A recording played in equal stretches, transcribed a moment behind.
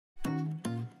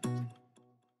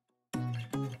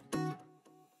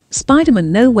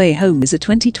Spider-Man No Way Home is a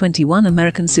 2021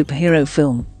 American superhero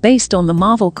film based on the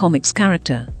Marvel Comics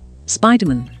character,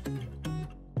 Spider-Man.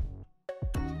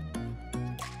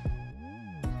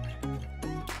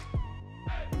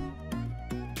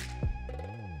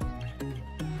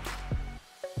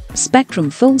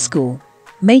 Spectrum Film School,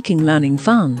 making learning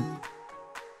fun.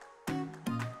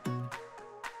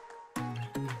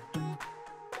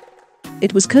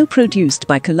 It was co-produced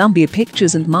by Columbia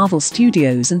Pictures and Marvel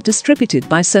Studios and distributed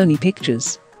by Sony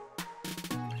Pictures.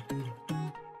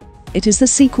 It is the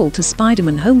sequel to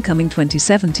Spider-Man Homecoming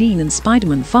 2017 and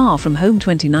Spider-Man Far From Home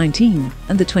 2019,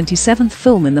 and the 27th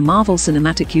film in the Marvel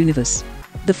Cinematic Universe.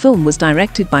 The film was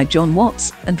directed by John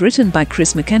Watts and written by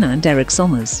Chris McKenna and Eric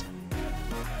Sommers.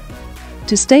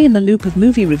 To stay in the loop of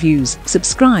movie reviews,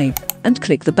 subscribe and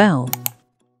click the bell.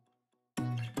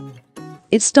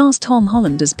 It stars Tom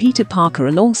Holland as Peter Parker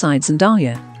alongside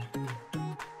Zendaya,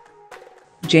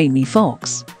 Jamie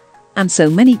Foxx, and so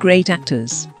many great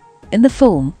actors. In the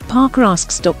film, Parker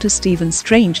asks Dr. Stephen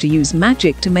Strange to use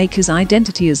magic to make his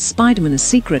identity as Spider-Man a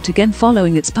secret again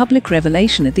following its public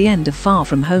revelation at the end of Far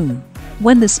From Home.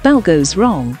 When the spell goes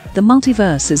wrong, the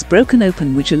multiverse is broken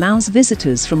open, which allows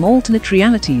visitors from alternate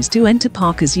realities to enter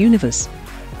Parker's universe.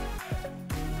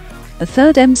 A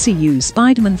third MCU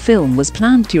Spider-Man film was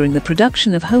planned during the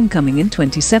production of Homecoming in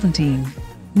 2017.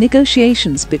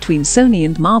 Negotiations between Sony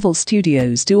and Marvel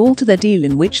Studios to alter their deal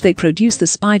in which they produce the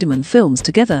Spider-Man films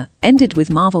together ended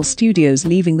with Marvel Studios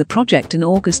leaving the project in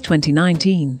August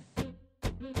 2019.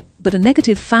 But a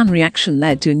negative fan reaction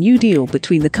led to a new deal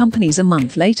between the companies a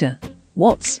month later.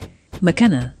 Watts,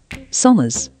 McKenna,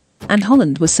 Sommers, and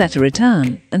Holland were set to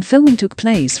return, and filming took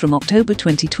place from October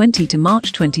 2020 to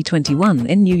March 2021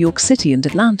 in New York City and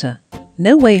Atlanta.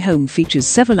 No Way Home features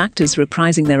several actors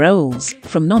reprising their roles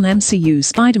from non-MCU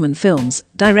Spider-Man films,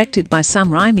 directed by Sam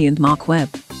Raimi and Mark Webb,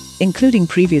 including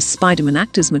previous Spider-Man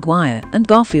actors Maguire and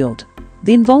Garfield.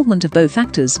 The involvement of both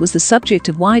actors was the subject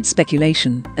of wide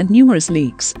speculation and numerous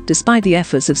leaks, despite the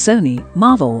efforts of Sony,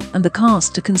 Marvel, and the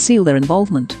cast to conceal their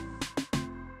involvement.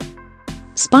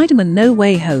 Spider-Man No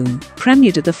Way Home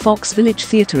premiered at the Fox Village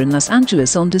Theatre in Los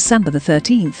Angeles on December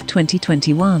 13,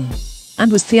 2021,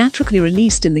 and was theatrically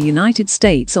released in the United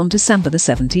States on December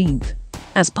 17.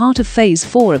 As part of Phase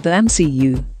 4 of the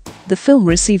MCU, the film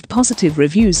received positive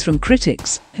reviews from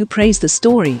critics, who praised the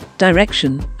story,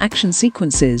 direction, action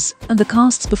sequences, and the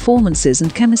cast's performances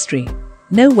and chemistry.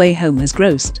 No Way Home has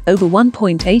grossed over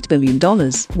 $1.8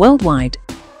 billion worldwide,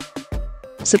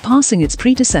 surpassing its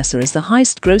predecessor as the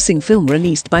highest-grossing film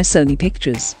released by Sony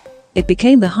Pictures. It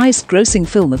became the highest-grossing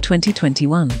film of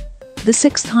 2021, the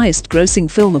sixth highest-grossing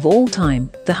film of all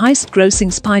time, the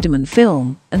highest-grossing Spider-Man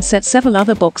film, and set several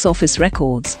other box office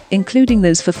records, including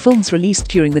those for films released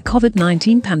during the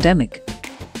COVID-19 pandemic.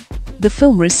 The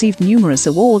film received numerous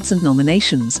awards and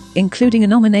nominations, including a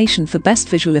nomination for Best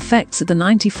Visual Effects at the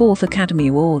 94th Academy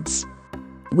Awards.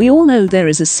 We all know there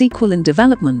is a sequel in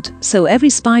development, so every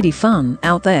Spidey fan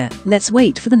out there, let's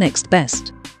wait for the next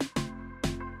best.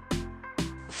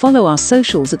 Follow our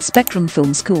socials at Spectrum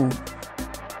Film School.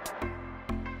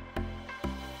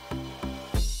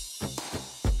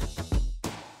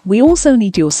 We also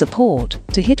need your support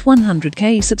to hit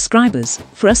 100K subscribers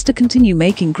for us to continue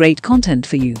making great content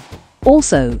for you.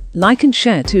 Also, like and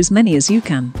share to as many as you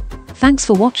can. Thanks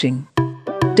for watching.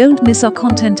 Don't miss our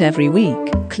content every week.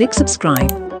 Click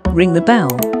subscribe, ring the bell,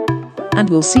 and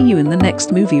we'll see you in the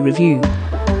next movie review.